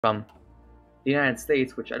from the United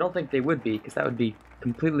States, which I don't think they would be, because that would be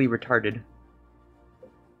completely retarded.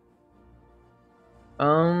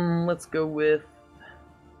 Let's go with...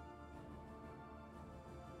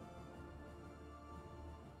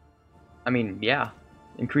 I mean, yeah.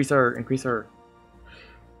 Increase our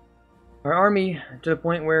army to the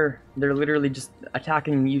point where they're literally just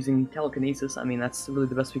attacking using telekinesis. I mean, that's really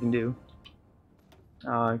the best we can do.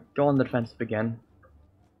 Go on the defensive again,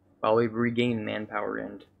 while we regain manpower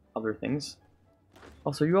and other things.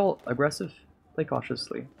 Also, you all aggressive? Play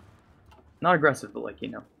cautiously. Not aggressive, but like, you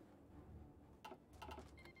know.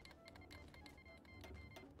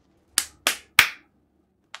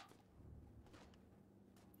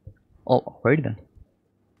 Oh, alrighty then.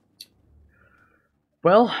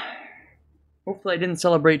 Well, hopefully I didn't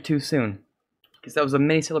celebrate too soon, because that was a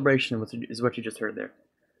mini celebration, is what you just heard there.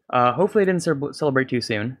 Hopefully I didn't celebrate too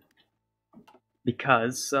soon,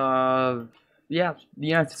 because, yeah, the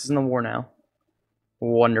United States is in the war now.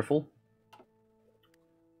 Wonderful.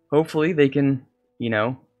 Hopefully they can, you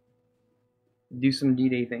know, do some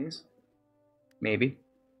D-Day things. Maybe.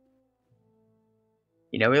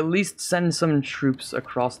 You know, at least send some troops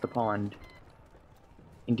across the pond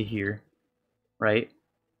into here. Right?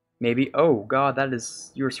 Maybe. Oh, God, that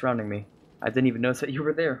is... You were surrounding me. I didn't even notice that you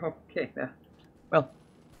were there. Oh, okay, yeah. Well,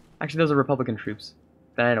 actually, those are Republican troops.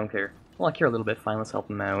 Then I don't care. Well, I care a little bit. Fine, let's help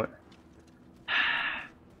them out.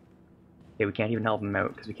 Okay, we can't even help them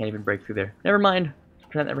out, because we can't even break through there. Never mind.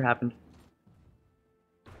 Pretend that never happened.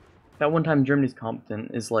 That one time Germany's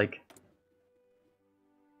competent is like...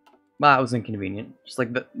 Wow, it was inconvenient. Just like,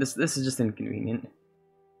 this is just inconvenient.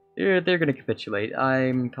 They're gonna capitulate.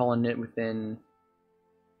 I'm calling it within...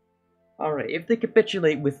 Alright, if they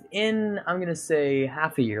capitulate within, I'm gonna say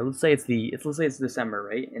half a year. Let's say it's December,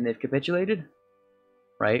 right? And they've capitulated,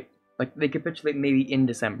 right? Like they capitulate maybe in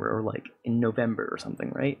December or like in November or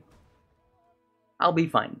something, right? I'll be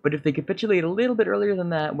fine. But if they capitulate a little bit earlier than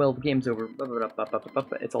that, well, the game's over.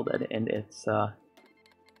 It's all dead, and it's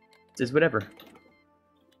just whatever.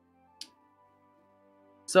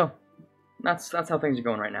 So, that's how things are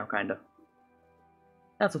going right now, kinda.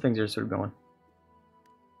 That's how things are sort of going.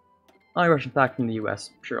 Oh, Russian fact from the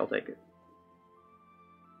US. Sure, I'll take it.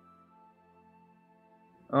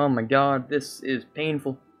 Oh my god, this is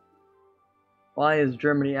painful. Why is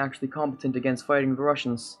Germany actually competent against fighting the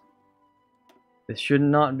Russians? This should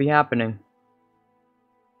not be happening.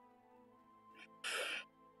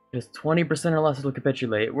 Just 20% or less will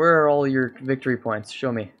capitulate. Where are all your victory points?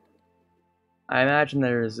 Show me. I imagine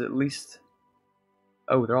there's at least...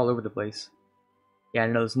 Oh, they're all over the place. Yeah,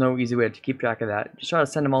 no, there's no easy way to keep track of that. Just try to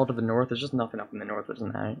send them all to the north. There's just nothing up in the north. It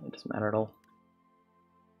doesn't matter at all.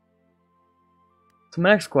 So my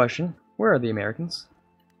next question, where are the Americans?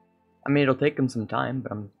 I mean, it'll take them some time,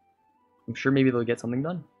 but I'm sure maybe they'll get something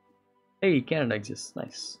done. Hey, Canada exists.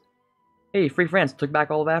 Nice. Hey, Free France took back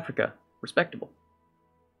all of Africa. Respectable.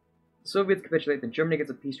 The Soviets capitulate, then Germany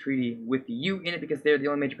gets a peace treaty with the EU in it because they're the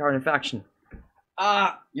only major power in the faction.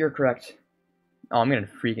 Ah, you're correct. Oh, I'm gonna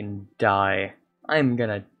freaking die. I'm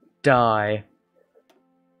gonna die.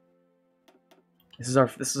 This is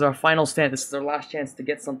our final stand. This is our last chance to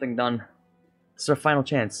get something done. This is our final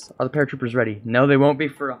chance. Are the paratroopers ready? No, they won't be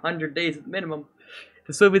for 100 days at the minimum. If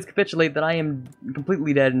the Soviets capitulate, then I am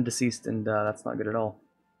completely dead and deceased, and that's not good at all.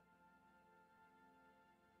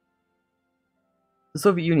 The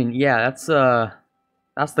Soviet Union, yeah, that's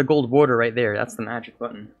the gold border right there. That's the magic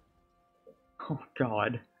button. Oh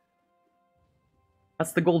God.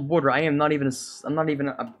 That's the gold border. I'm not even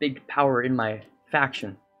a big power in my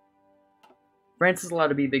faction. France is allowed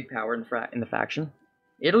to be a big power in the faction.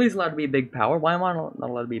 Italy's allowed to be a big power. Why am I not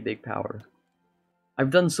allowed to be a big power? I've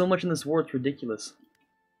done so much in this war, it's ridiculous.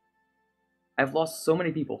 I've lost so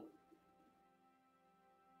many people.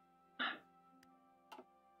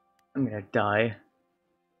 I'm gonna die.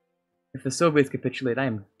 If the Soviets capitulate, I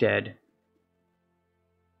am dead.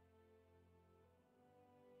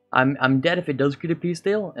 I'm dead if it does create a peace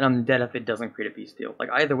deal, and I'm dead if it doesn't create a peace deal. Like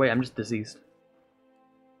either way, I'm just deceased.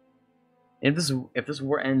 And if this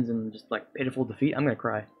war ends in just like pitiful defeat, I'm gonna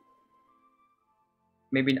cry.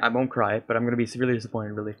 Maybe I won't cry, but I'm gonna be severely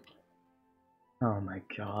disappointed, really. Oh my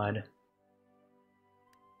god.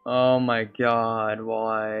 Oh my god,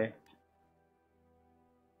 why?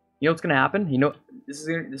 You know what's gonna happen? You know, this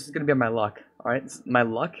is gonna be my luck. All right, my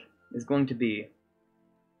luck is going to be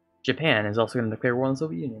Japan is also gonna declare war on the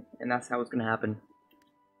Soviet Union, and that's how it's gonna happen.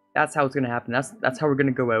 That's how it's gonna happen. That's how we're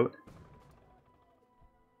gonna go out.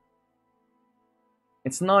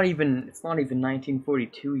 It's not even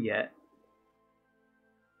 1942 yet.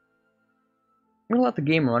 I'm gonna let the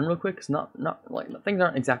game run real quick, cause not like things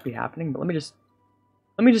aren't exactly happening. But let me just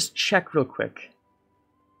Let me just check real quick.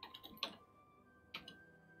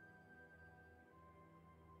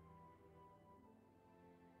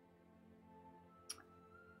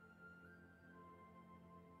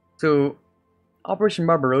 So, Operation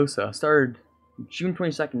Barbarossa started June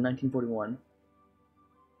 22nd, 1941.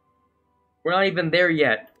 We're not even there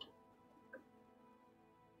yet.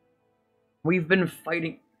 We've been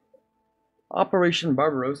fighting. Operation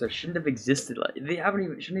Barbarossa shouldn't have existed. They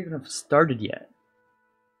shouldn't even have started yet.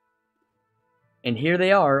 And here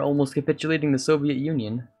they are, almost capitulating the Soviet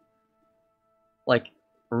Union. Like,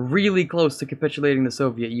 really close to capitulating the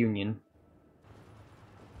Soviet Union.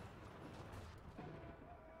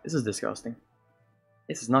 This is disgusting.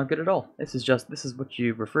 This is not good at all. This is what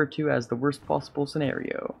you refer to as the worst possible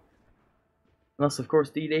scenario. Unless, of course,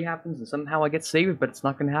 D-Day happens and somehow I get saved, but it's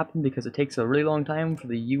not going to happen because it takes a really long time for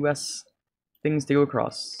the US things to go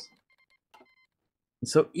across. And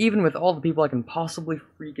so even with all the people I can possibly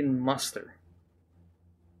freaking muster,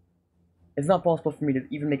 it's not possible for me to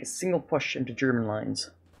even make a single push into German lines.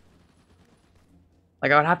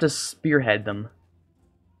 Like, I would have to spearhead them.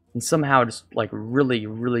 And somehow just, like, really,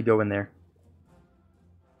 really go in there.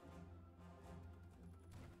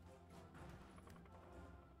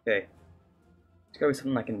 Okay. There's gotta be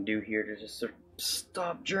something I can do here to just sort of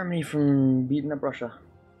stop Germany from beating up Russia.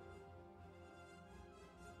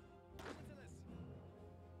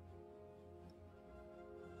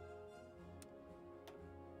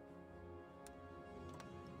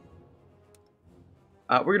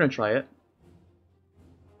 We're gonna try it.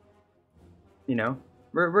 You know,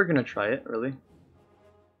 we're gonna try it, really.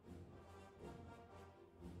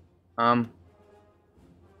 Don't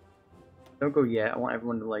go yet. I want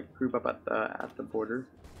everyone to like group up at the border.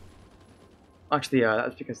 Actually,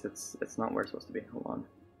 that's because it's not where it's supposed to be. Hold on.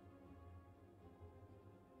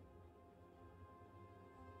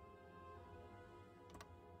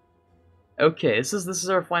 Okay, this is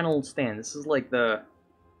our final stand. This is like the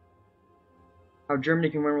how Germany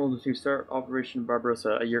can win World War II, start Operation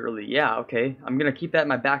Barbarossa a year early. Yeah, okay. I'm gonna keep that in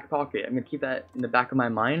my back pocket. I'm gonna keep that in the back of my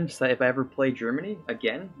mind so that if I ever play Germany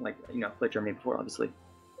again, like, you know, I've played Germany before, obviously.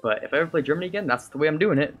 But if I ever play Germany again, that's the way I'm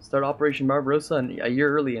doing it. Start Operation Barbarossa a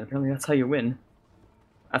year early, and apparently that's how you win.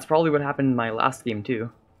 That's probably what happened in my last game,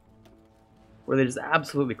 too. Where they just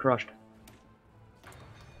absolutely crushed.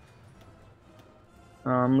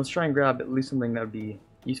 Let's try and grab at least something that would be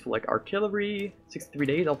useful, like artillery. 63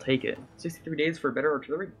 days, I'll take it. 63 days for better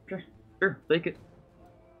artillery? Sure, take it.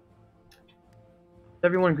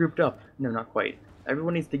 Everyone grouped up. No, not quite.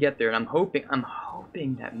 Everyone needs to get there, and I'm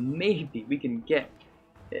hoping that maybe we can get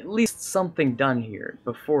at least something done here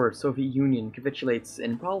before Soviet Union capitulates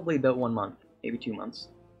in probably about 1 month, maybe 2 months.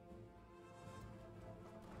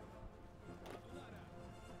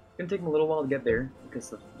 It's gonna take them a little while to get there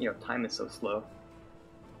because of, you know, time is so slow.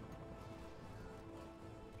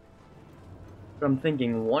 But I'm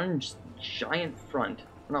thinking one giant front,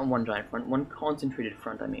 not one giant front, one concentrated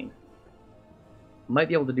front, I mean. Might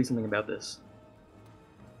be able to do something about this.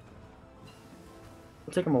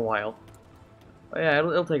 It'll take them a while. Oh yeah,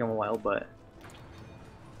 it'll take them a while, but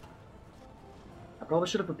I probably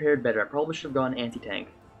should have prepared better. I probably should have gone anti-tank.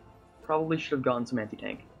 Probably should have gotten some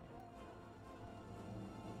anti-tank.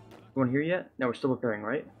 Anyone here yet? No, we're still preparing,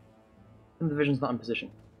 right? The division's not in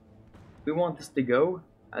position. We want this to go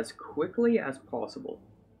as quickly as possible.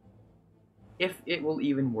 If it will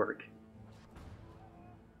even work.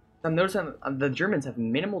 I'm noticing the Germans have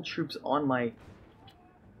minimal troops on my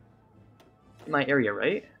area,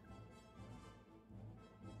 right?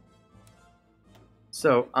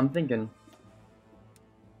 So, I'm thinking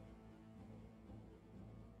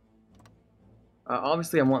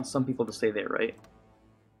obviously I want some people to stay there, right?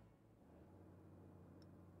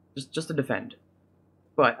 Just to defend.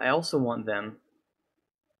 But I also want them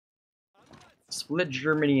split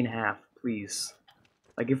Germany in half, please.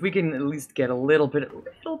 Like, if we can at least get a little bit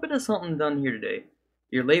of something done here today.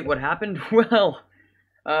 You're late, what happened? Well,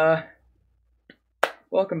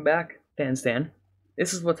 welcome back, Fanstan.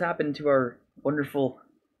 This is what's happened to our wonderful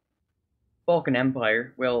Balkan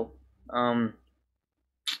Empire. Well,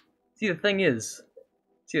 see the thing is,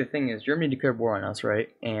 Germany declared war on us, right?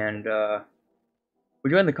 And, we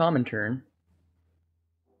joined the Comintern.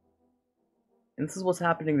 And this is what's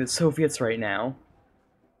happening to the Soviets right now.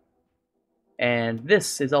 And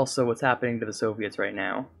this is also what's happening to the Soviets right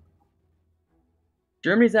now.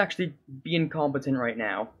 Germany's actually being competent right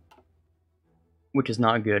now. Which is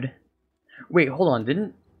not good. Wait, hold on,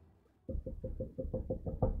 didn't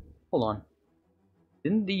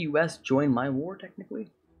the US join my war,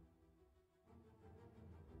 technically?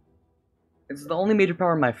 It's the only major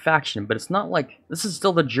power in my faction, but it's not like... This is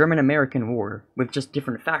still the German-American war, with just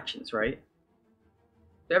different factions, right?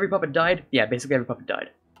 So every puppet died? Yeah, basically every puppet died.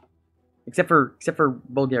 Except for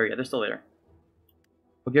Bulgaria, they're still there.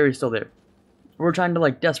 Bulgaria's still there. We're trying to,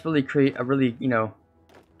 like, desperately create a really, you know,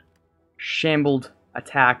 shambled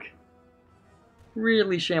attack.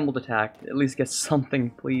 Really shambled attack. At least get something,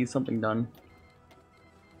 please, something done.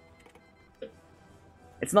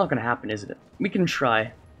 It's not gonna happen, is it? We can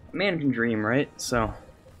try. A man can dream, right? So...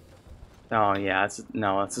 Oh, yeah,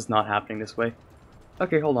 no, it's just not happening this way.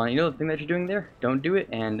 Okay, hold on. You know the thing that you're doing there? Don't do it,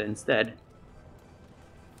 and instead...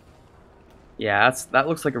 Yeah, that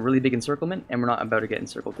looks like a really big encirclement, and we're not about to get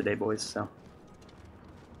encircled today, boys, so...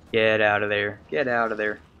 Get out of there. Get out of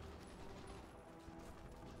there.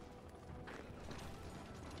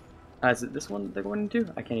 Is it this one they're going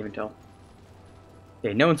into? I can't even tell.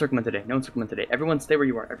 Okay, no encirclement today. No encirclement today. Everyone stay where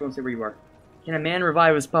you are. Everyone stay where you are. Can a man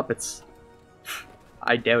revive his puppets?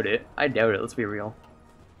 I doubt it. I doubt it. Let's be real.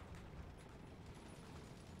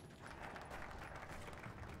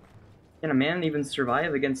 Can a man even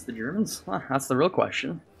survive against the Germans? Well, that's the real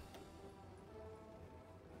question.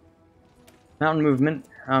 Mountain movement.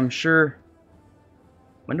 I'm sure...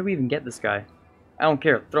 When do we even get this guy? I don't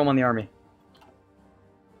care. Throw him on the army.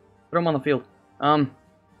 Throw him on the field.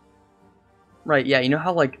 Right, yeah, you know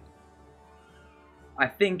how, like... I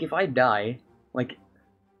think if I die, like...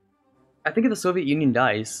 I think if the Soviet Union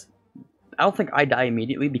dies, I don't think I die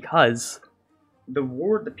immediately because the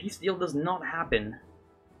peace deal does not happen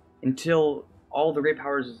until all the great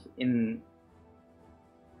powers in...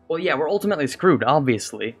 Well, yeah, we're ultimately screwed,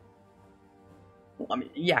 obviously. Well, I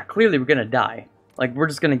mean, yeah, clearly we're gonna die. Like, we're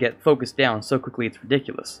just gonna get focused down so quickly it's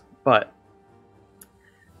ridiculous. But,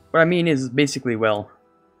 what I mean is, basically, well...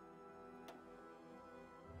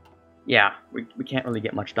 Yeah, we can't really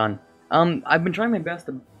get much done. I've been trying my best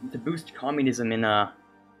to boost communism in, the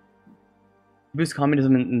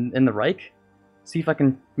Reich. See if I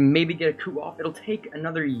can maybe get a coup off. It'll take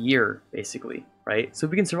another year, basically, right? So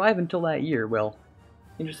if we can survive until that year, well,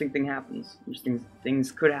 interesting thing happens. Interesting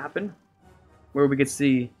things could happen, where we could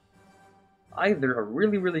see either a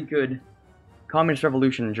really, really good communist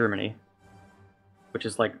revolution in Germany, which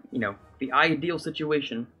is like, you know, the ideal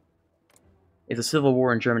situation is a civil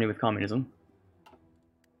war in Germany with communism.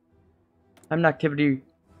 Time activity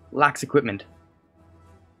lacks equipment.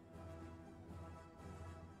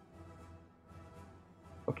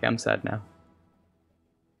 Okay, I'm sad now.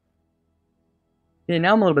 Okay,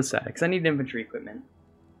 now I'm a little bit sad, because I need infantry equipment.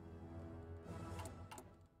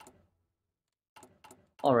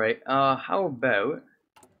 Alright, how about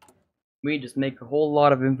we just make a whole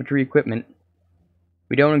lot of infantry equipment.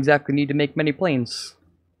 We don't exactly need to make many planes.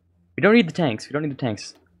 We don't need the tanks. We don't need the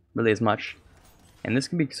tanks really as much. And this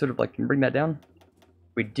can be sort of like, can bring that down?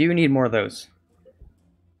 We do need more of those.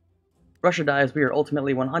 Russia dies, we are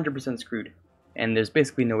ultimately 100% screwed. And there's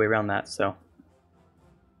basically no way around that, so...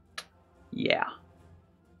 Yeah.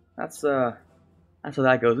 That's how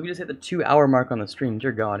that goes. We just hit the 2-hour mark on the stream,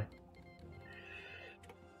 dear God.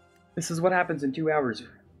 This is what happens in 2 hours.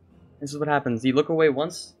 This is what happens. You look away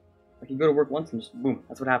once, like you go to work once, and just boom,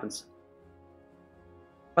 that's what happens.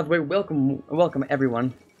 By the way, welcome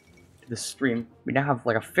everyone to this stream. We now have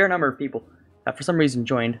like a fair number of people that for some reason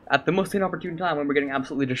joined at the most inopportune time when we're getting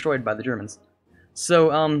absolutely destroyed by the Germans. So,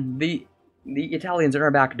 the Italians are in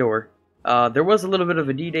our back door. There was a little bit of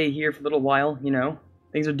a D-Day here for a little while, you know.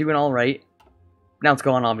 Things are doing alright. Now it's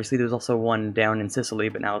gone, obviously. There's also one down in Sicily,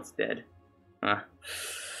 but now it's dead. I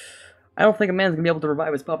don't think a man's gonna be able to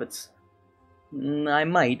revive his puppets. I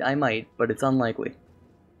might, but it's unlikely.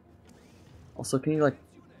 Also, can you, like,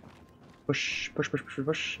 push?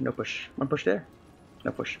 No push. One push there?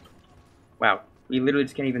 No push. Wow. We literally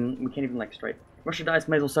just can't even, like, strike. Russia dies,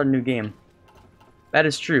 might as well start a new game. That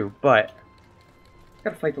is true, but...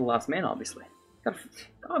 Gotta fight to the last man, obviously.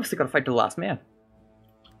 Obviously gotta fight to the last man.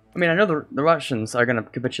 I mean, I know the Russians are gonna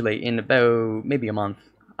capitulate in about, maybe a month.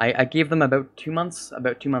 I gave them about 2 months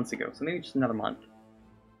ago, so maybe just another month.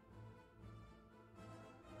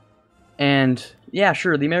 And, yeah,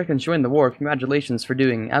 sure, the Americans joined the war. Congratulations for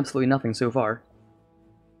doing absolutely nothing so far.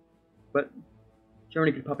 But,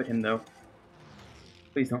 Germany could puppet him, though.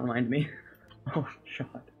 Please don't remind me. Oh,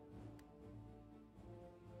 God.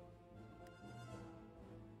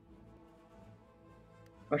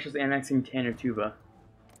 Russia's annexing Tanatuva.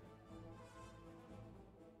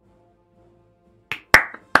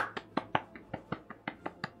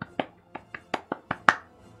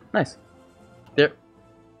 Nice. There.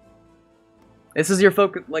 This is your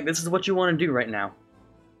focus. Like, this is what you want to do right now.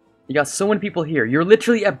 You got so many people here. You're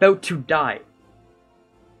literally about to die.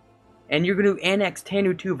 and you're going to annex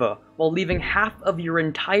Tanutuva while leaving half of your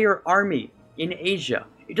entire army in Asia.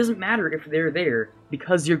 It doesn't matter if they're there,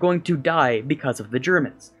 because you're going to die because of the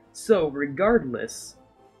Germans. So, regardless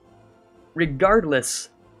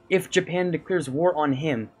if Japan declares war on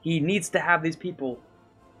him, he needs to have these people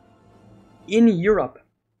in Europe.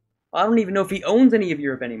 I don't even know if he owns any of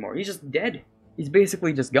Europe anymore. He's just dead. He's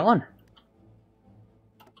basically just gone.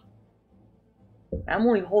 I'm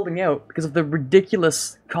only holding out because of the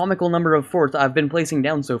ridiculous, comical number of forts I've been placing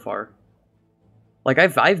down so far. Like,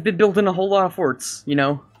 I've been building a whole lot of forts, you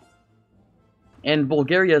know? And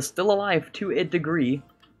Bulgaria is still alive to a degree.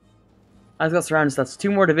 I've got surrounded, so that's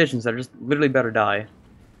 2 more divisions that are just literally about to die.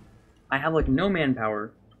 I have, like, no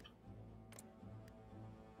manpower.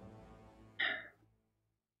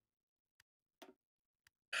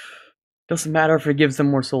 Doesn't matter if it gives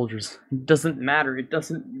them more soldiers. It doesn't matter, it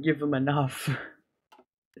doesn't give them enough.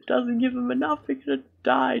 It doesn't give them enough, they're gonna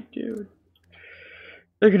die, dude.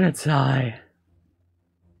 They're gonna die.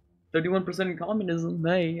 31% communism,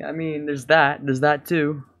 hey, I mean, there's that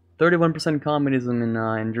too. 31% communism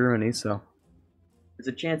in Germany, so there's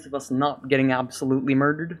a chance of us not getting absolutely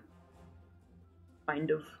murdered. Kind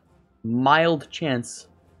of. Mild chance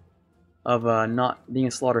of not being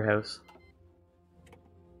a slaughterhouse.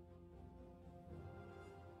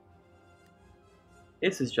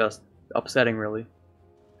 This is just upsetting, really.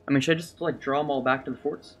 I mean, should I just, like, draw them all back to the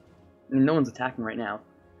forts? I mean, no one's attacking right now.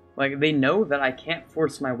 Like, they know that I can't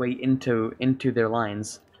force my way into their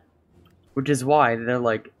lines. Which is why they're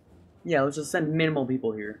like, yeah, let's just send minimal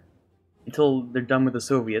people here. Until they're done with the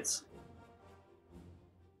Soviets.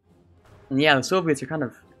 And yeah, the Soviets are kind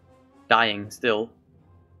of dying still.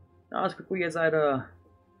 Not as quickly as I'd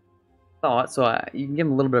thought, so you can give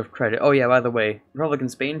them a little bit of credit. Oh yeah, by the way, Republic in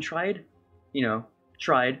Spain tried. You know,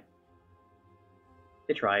 tried.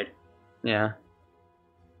 They tried. Yeah.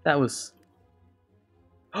 That was...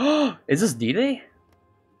 Oh, is this D-Day?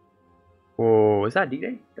 Whoa, is that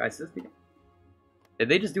D-Day? Guys, is this D-Day? Did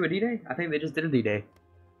they just do a D-Day? I think they just did a D-Day.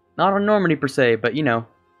 Not on Normandy per se, but you know,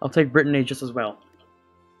 I'll take Brittany just as well.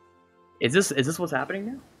 Is this what's happening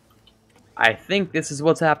now? I think this is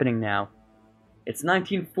what's happening now. It's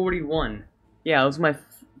 1941. Yeah, those are my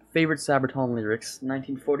favorite Sabaton lyrics.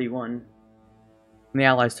 1941. When the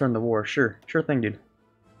Allies turned the war. Sure thing, dude.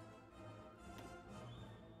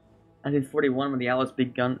 1941, when the Allies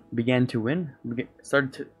began to win.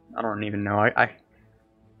 I don't even know.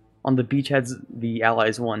 On the beachheads, the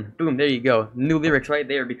Allies won. Boom, there you go. New lyrics right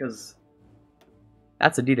there, because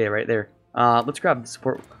that's a D-Day right there. Let's grab the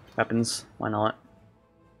support weapons. Why not?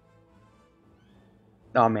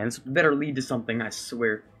 Oh man, this better lead to something, I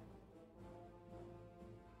swear.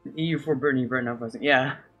 EU4 Britain uprising.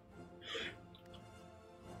 Yeah.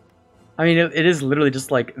 I mean, it is literally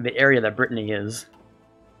just like the area that Brittany is.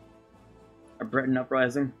 A Britain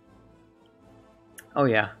uprising. Oh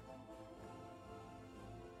yeah.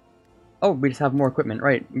 Oh, we just have more equipment.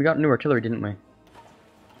 Right, we got new artillery, didn't we? We're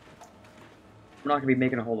not going to be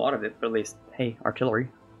making a whole lot of it, but at least, hey, artillery.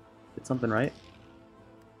 Did something right.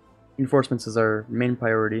 Reinforcements is our main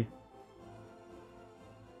priority.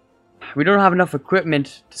 We don't have enough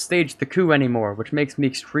equipment to stage the coup anymore, which makes me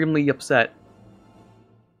extremely upset.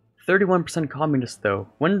 31% communist though.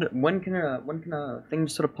 When can a thing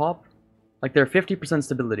sort of pop? Like they're 50%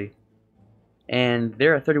 stability, and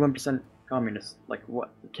they're at 31% communist. Like what?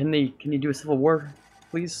 Can you do a civil war,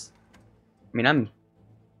 please? I mean, I'm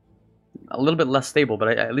a little bit less stable,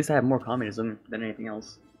 but at least I have more communism than anything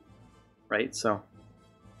else, right? So,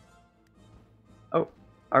 oh,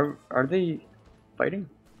 are they fighting?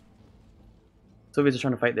 Soviets are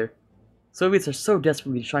trying to fight there. Soviets are so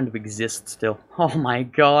desperately trying to exist still. Oh my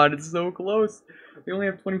god, it's so close. They only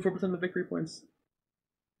have 24% of the victory points.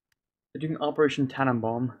 They're doing Operation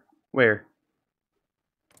Tannenbaum. Where?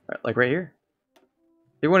 Like right here?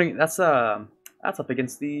 They're winning. That's up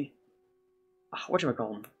against the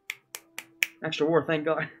whatchamacallit? Extra war, thank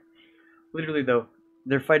god. Literally though,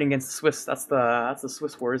 they're fighting against the Swiss. That's the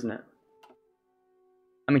Swiss war, isn't it?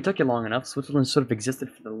 I mean, it took you long enough. Switzerland sort of existed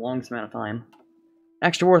for the longest amount of time.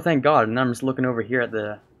 Extra war, thank god. And I'm just looking over here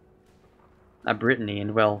at Brittany,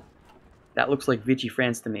 and well, that looks like Vichy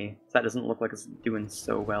France to me. That doesn't look like it's doing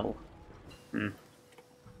so well.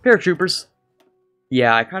 Paratroopers.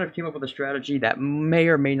 Yeah, I kind of came up with a strategy that may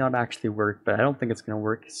or may not actually work, but I don't think it's going to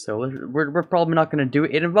work, so we're probably not going to do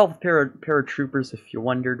it. It involves paratroopers, if you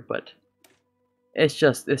wondered, but it's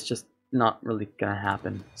just not really going to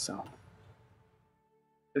happen, so.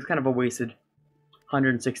 It's kind of a wasted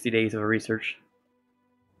 160 days of research.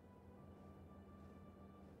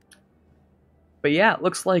 But yeah, it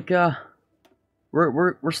looks like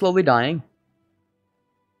we're slowly dying.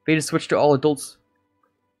 They just switch to all adults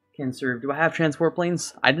can serve. Do I have transport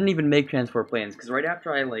planes? I didn't even make transport planes because right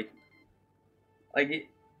after I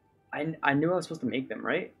I knew I was supposed to make them,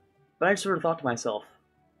 right? But I sort of thought to myself,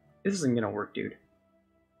 this isn't gonna work, dude.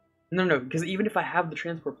 No, because even if I have the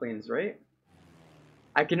transport planes, right?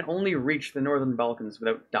 I can only reach the Northern Balkans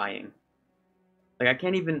without dying. Like, I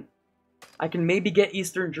can't even... I can maybe get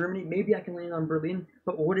Eastern Germany, maybe I can land on Berlin,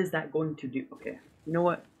 but what is that going to do? Okay, you know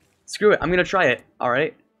what? Screw it, I'm gonna try it,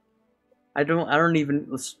 alright? I don't even...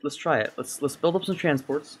 Let's try it. Let's build up some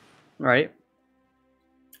transports, alright?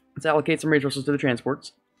 Let's allocate some resources to the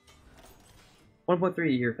transports. 1.3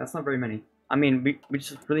 a year, that's not very many. I mean, we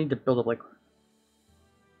just really need to build up, like...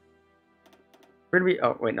 We're gonna be...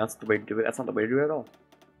 Oh, wait, no, that's the way to do it. That's not the way to do it at all.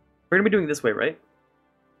 We're gonna be doing it this way, right?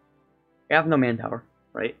 We have no manpower,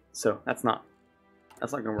 right? So, that's not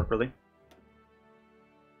gonna work, really.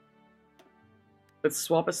 Let's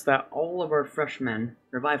swap us that all of our fresh men.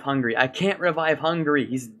 Revive Hungary. I can't revive Hungary!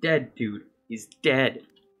 He's dead, dude. He's dead.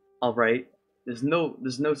 Alright. There's no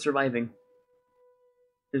surviving.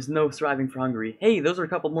 There's no surviving for Hungary. Hey, those are a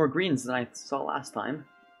couple more greens than I saw last time.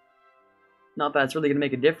 Not that it's really going to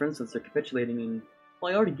make a difference since they're capitulating in...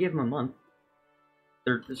 Well, I already gave them a month.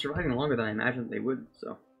 They're surviving longer than I imagined they would,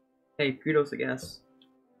 so... Hey, kudos, I guess.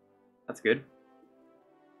 That's good.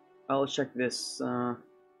 Well, let's check this,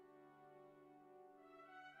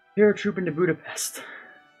 Paratroop into Budapest.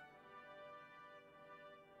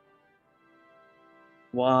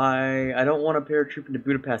 Why? I don't want a paratroop into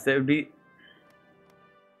Budapest. It would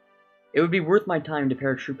be worth my time to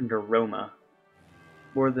paratroop into Roma.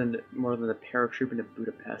 More than a paratroop into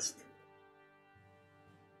Budapest.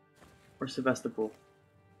 Or Sevastopol.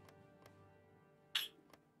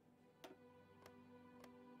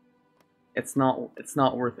 It's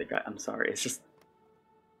not worth it, guys. I'm sorry.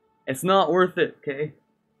 It's not worth it, okay?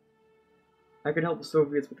 I could help the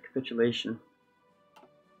Soviets with capitulation.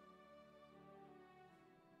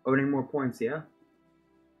 Owning more points, yeah?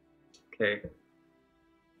 Okay.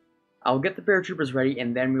 I'll get the paratroopers ready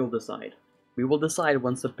and then we'll decide. We will decide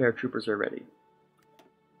once the paratroopers are ready.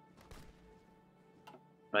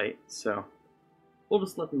 Right, so... We'll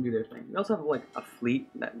just let them do their thing. We also have, like, a fleet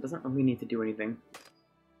that doesn't really need to do anything. I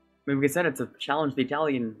mean, we can send it to challenge the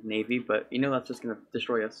Italian Navy, but you know that's just gonna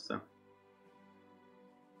destroy us, so...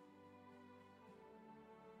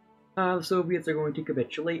 The Soviets are going to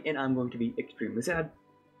capitulate, and I'm going to be extremely sad.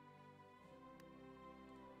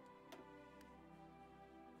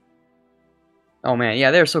 Oh man, yeah,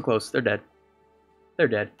 they're so close. They're dead. They're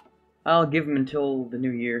dead. I'll give them until the new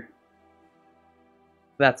year.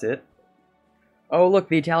 That's it. Oh look,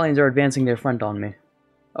 the Italians are advancing their front on me.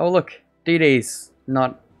 Oh look, D-Day's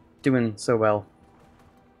not doing so well.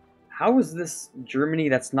 How is this Germany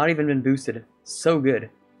that's not even been boosted so good?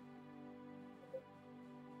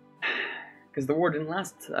 Because the war didn't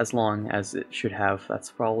last as long as it should have.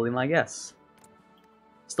 That's probably my guess.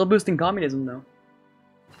 Still boosting communism, though.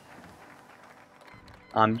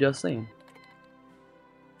 I'm just saying.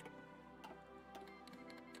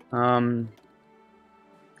 Can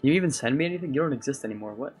you even send me anything? You don't exist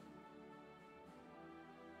anymore. What?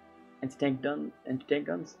 Anti-tank guns?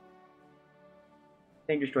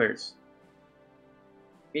 Tank destroyers.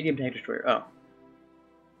 Medium tank destroyer. Oh.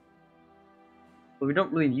 Well, we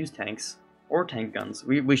don't really use tanks. Or tank guns.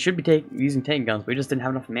 We should be using tank guns, but we just didn't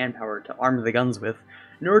have enough manpower to arm the guns with.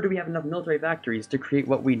 Nor do we have enough military factories to create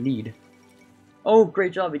what we need. Oh,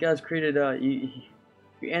 great job, you guys created, you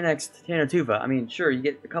annexed Tanatuva. I mean, sure, you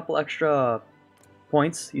get a couple extra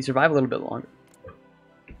points. You survive a little bit longer.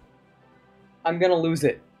 I'm gonna lose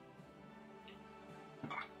it.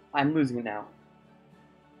 I'm losing it now.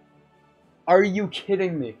 Are you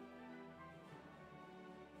kidding me?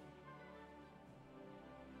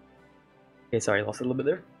 Okay, sorry, I lost a little bit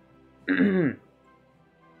there.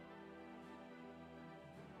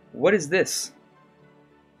 What is this?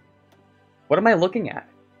 What am I looking at?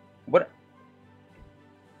 What?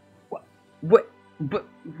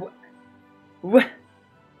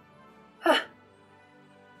 Huh.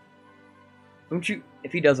 Don't you?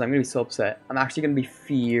 If he does, I'm gonna be so upset. I'm actually gonna be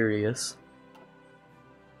furious.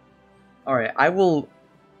 Alright, I will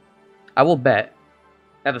bet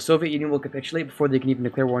that the Soviet Union will capitulate before they can even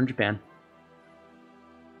declare war on Japan.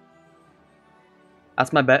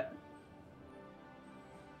 That's my bet.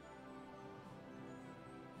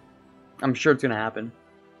 I'm sure it's gonna happen.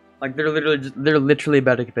 Like they're literally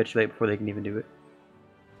about to capitulate before they can even do it.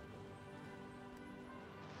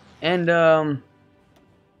 And on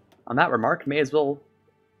that remark, may as well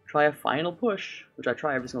try a final push, which I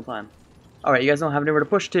try every single time. All right, you guys don't have anywhere to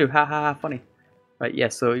push to. Ha ha ha! Funny. Right? Yeah.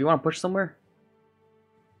 So you want to push somewhere?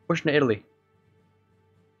 Push into Italy.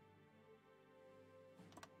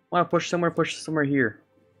 Want to push somewhere here.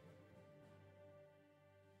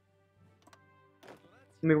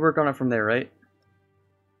 Let me work on it from there, right?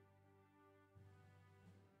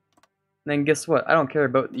 And then guess what? I don't care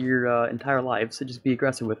about your entire lives, so just be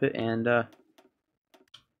aggressive with it and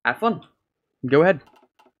have fun. Go ahead.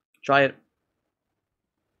 Try it.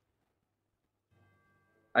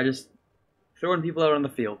 I just throwing people out on the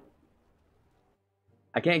field.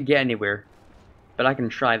 I can't get anywhere, but I can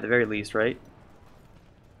try at the very least, right?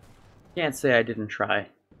 Can't say I didn't try.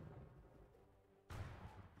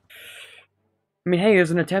 I mean, hey,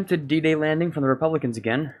 there's an attempted D-Day landing from the Republicans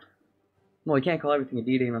again. Well, you can't call everything a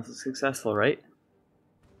D-Day unless it's successful, right?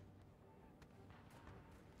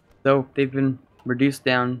 So, they've been reduced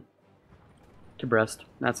down to Brest.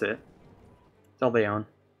 That's it. That's all they own.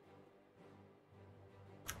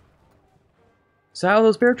 So how are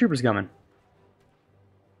those paratroopers coming?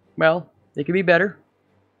 Well, they could be better.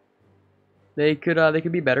 They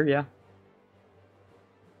could be better, yeah.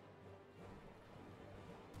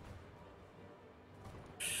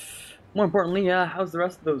 More importantly, how's the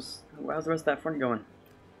rest of that front going?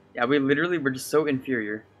 Yeah, we're just so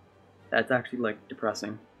inferior. That's actually, like,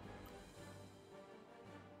 depressing.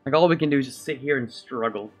 Like, all we can do is just sit here and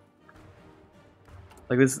struggle.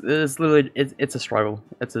 Like, this literally, it's a struggle.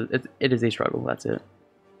 It is a struggle, that's it. Do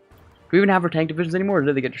we even have our tank divisions anymore, or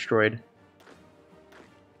did they get destroyed?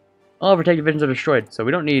 All of our tank divisions are destroyed, so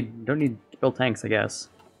we don't need to build tanks, I guess.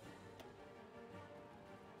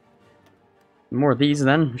 More of these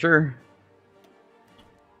then, sure.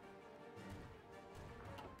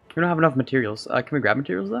 We don't have enough materials. Can we grab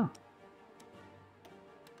materials though?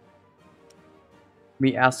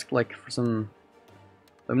 We asked like for some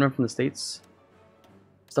aluminum from the States,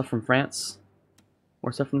 stuff from France,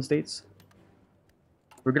 more stuff from the States.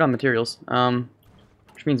 We're good on materials,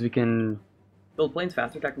 which means we can build planes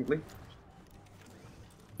faster technically.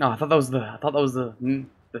 No, I thought that was the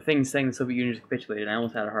thing saying the Soviet Union just capitulated. I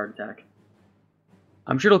almost had a heart attack.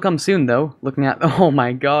 I'm sure it'll come soon, though. Looking at... Oh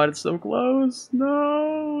my god, it's so close.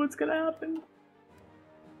 No, it's gonna happen.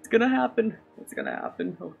 It's gonna happen. It's gonna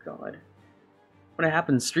happen. Oh god. When it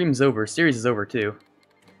happens, stream's over. Series is over, too.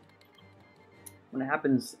 When it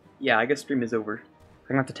happens... Yeah, I guess stream is over. I'm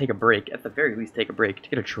gonna have to take a break. At the very least, take a break. To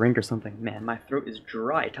get a drink or something. Man, my throat is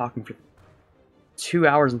dry talking for 2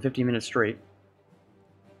 hours and 15 minutes straight.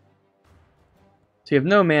 So you have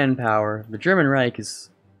no manpower. The German Reich is...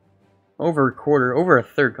 over a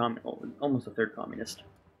third almost a third communist.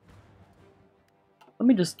 Let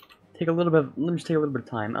me just take a little bit of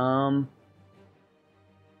time. How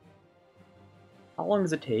long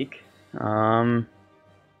does it take?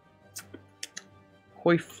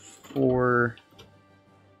 HOI4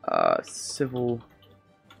 civil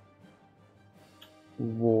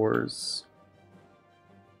wars.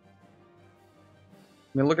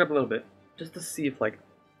 I'm gonna look it up a little bit just to see if like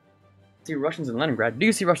see Russians in Leningrad. Do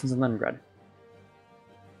you see Russians in Leningrad?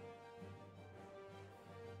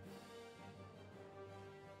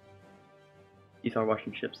 You saw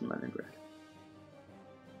Russian ships in Leningrad.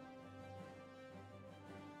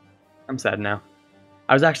 I'm sad now.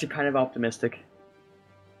 I was actually kind of optimistic.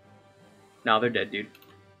 No, they're dead, dude.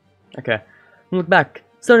 Okay. Look back.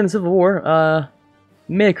 Starting the Civil War,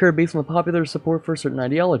 may occur based on the popular support for a certain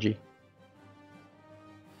ideology.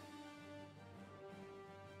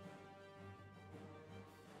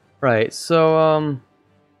 Right, so,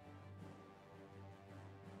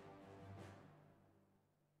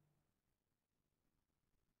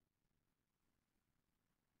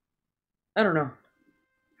 I don't know.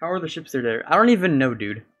 How are the ships there? I don't even know,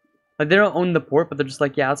 dude. Like, they don't own the port, but they're just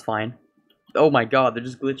like, yeah, it's fine. Oh my god, they're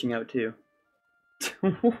just glitching out, too.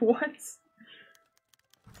 What?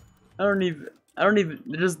 they're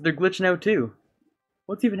glitching out, too.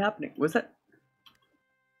 What's even happening? What's that?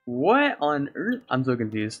 What on earth? I'm so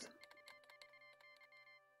confused.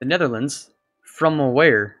 The Netherlands? From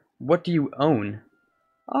where? What do you own?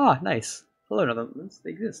 Ah, nice. Hello, Netherlands. They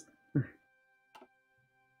exist.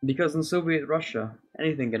 Because in Soviet Russia,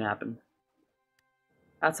 anything can happen.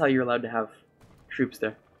 That's how you're allowed to have troops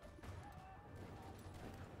there.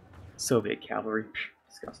 Soviet cavalry.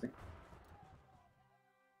 Disgusting.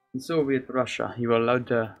 In Soviet Russia, you are allowed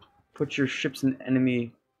to put your ships in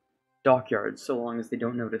enemy dockyards so long as they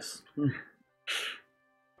don't notice. That's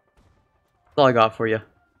all I got for you.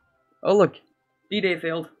 Oh look, D-Day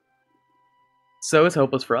failed. So it's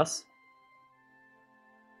hopeless for us.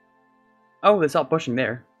 Oh, they stopped pushing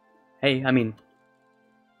there. Hey, I mean...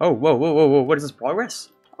 Oh, whoa, whoa, whoa, whoa, what is this, progress?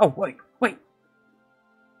 Oh, wait, wait.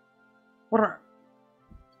 What are...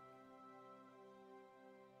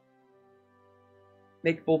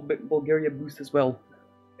 Make Bulgaria boost as well.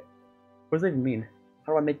 What does that even mean?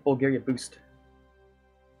 How do I make Bulgaria boost?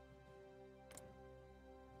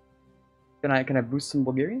 Can I boost some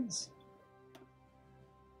Bulgarians?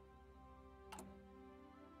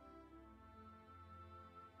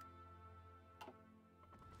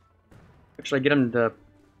 Should I get him to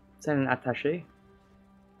send an attaché?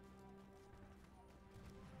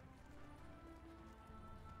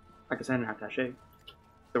 I could send an attaché. Is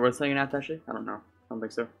it worth sending an attaché? I don't know. I don't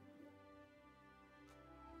think so.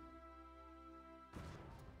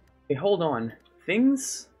 Okay, hold on.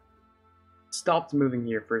 Things stopped moving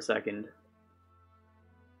here for a second.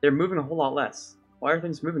 They're moving a whole lot less. Why are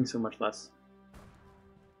things moving so much less?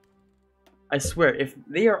 I swear, if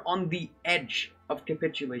they are on the edge of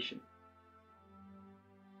capitulation.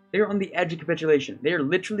 They're on the edge of capitulation. They are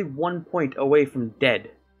literally 1 point away from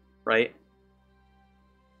dead, right?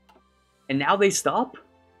 And now they stop?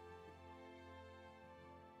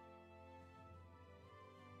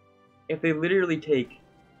 If they literally take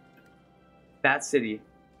that city,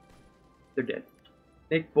 they're dead.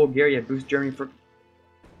 Make Bulgaria boost Germany for...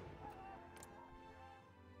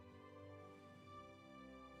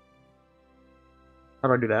 How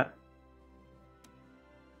do I do that?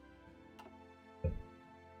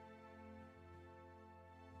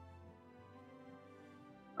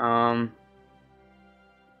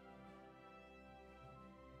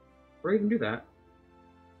 Where do you even do that?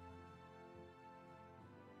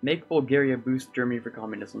 Make Bulgaria boost Germany for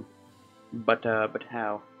communism. But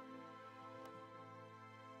how?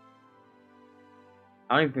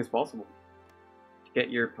 I don't even think it's possible to get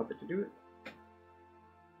your puppet to do it.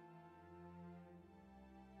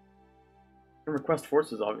 And request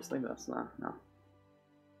forces, obviously, but that's not, no.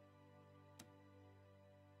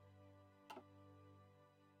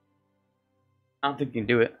 I don't think you can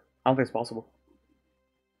do it. I don't think it's possible.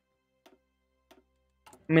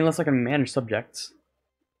 I mean, unless I can manage subjects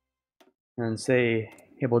and say,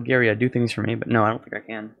 hey, Bulgaria, do things for me, but no, I don't think I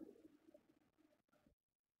can.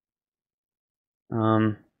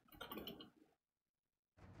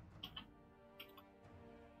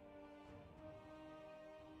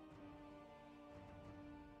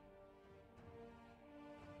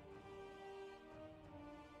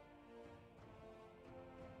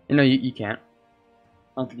 No, you can't.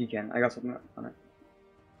 I don't think you can. I got something on it.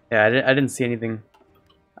 Yeah, I didn't see anything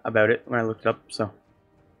about it when I looked it up, so.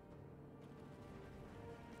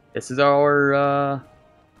 This is our,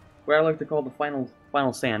 what I like to call the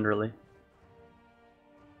final stand, really.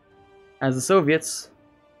 As the Soviets,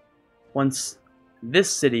 once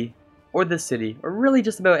this city, or really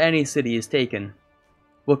just about any city is taken,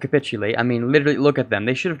 will capitulate. I mean, literally, look at them.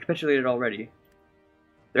 They should have capitulated already.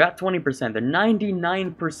 They're at 20%. They're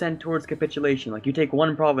 99% towards capitulation. Like, you take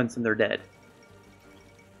one province and they're dead.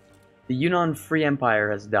 The Yunnan Free Empire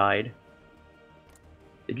has died.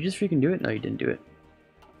 Did you just freaking do it? No, you didn't do it.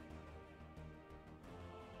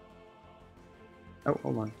 Oh,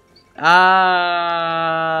 hold on.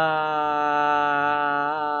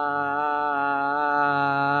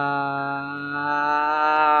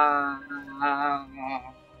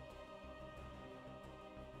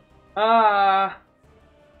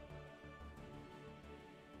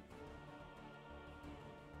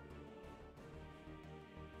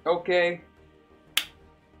 Okay.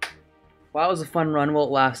 Well, that was a fun run while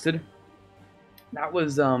it lasted. That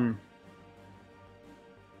was, well,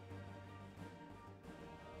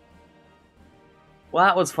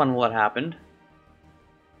 that was fun while it happened.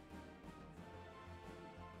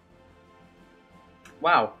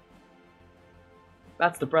 Wow.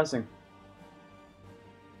 That's depressing.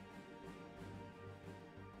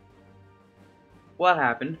 What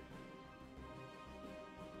happened?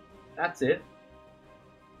 That's it.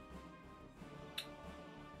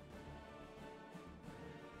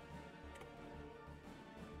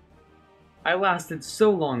 I lasted so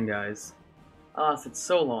long, guys. I lasted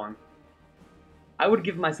so long. I would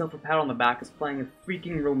give myself a pat on the back as playing as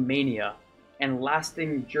freaking Romania and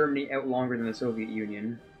lasting Germany out longer than the Soviet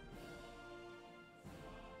Union.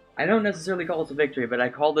 I don't necessarily call this a victory, but I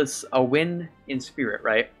call this a win in spirit,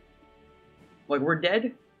 right? Like, we're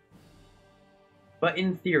dead, but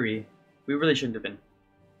in theory, we really shouldn't have been.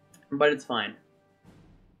 But it's fine.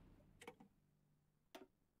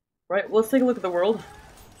 Right, let's take a look at the world.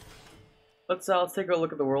 Let's take a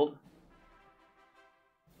look at the world.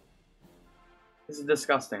 This is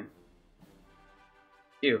disgusting.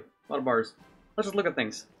 Ew, a lot of bars. Let's just look at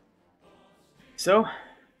things. So,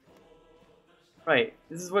 right,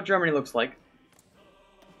 this is what Germany looks like.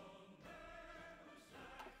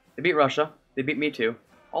 They beat Russia. They beat me too.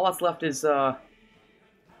 All that's left is,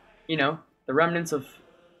 you know, the remnants of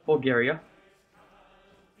Bulgaria.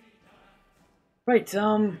 Right,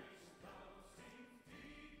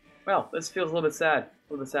 Well, this feels a little bit sad. A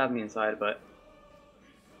little bit sad on the inside, but...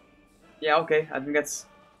 Yeah, okay. I think that's...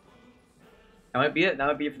 That might be it. That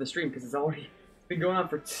might be it for the stream, because it's been going on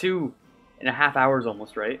for 2.5 hours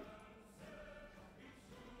almost, right?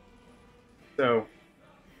 So...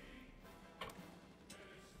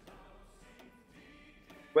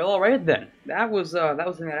 Well, alright then. That was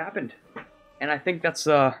the thing that happened. And I think that's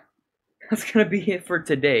gonna be it for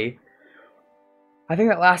today. I think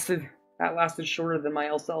that lasted shorter than my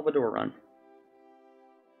El Salvador run.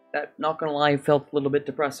 That, not gonna lie, felt a little bit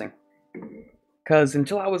depressing. Because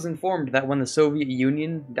until I was informed that when the Soviet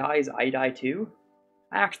Union dies, I die too,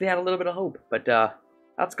 I actually had a little bit of hope. But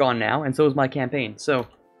that's gone now, and so is my campaign. So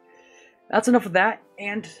that's enough of that,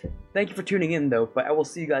 and thank you for tuning in, though. But I will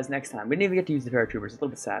see you guys next time. We didn't even get to use the paratroopers. It's a little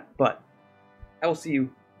bit sad, but I will see you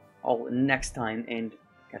all next time, and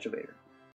catch you later.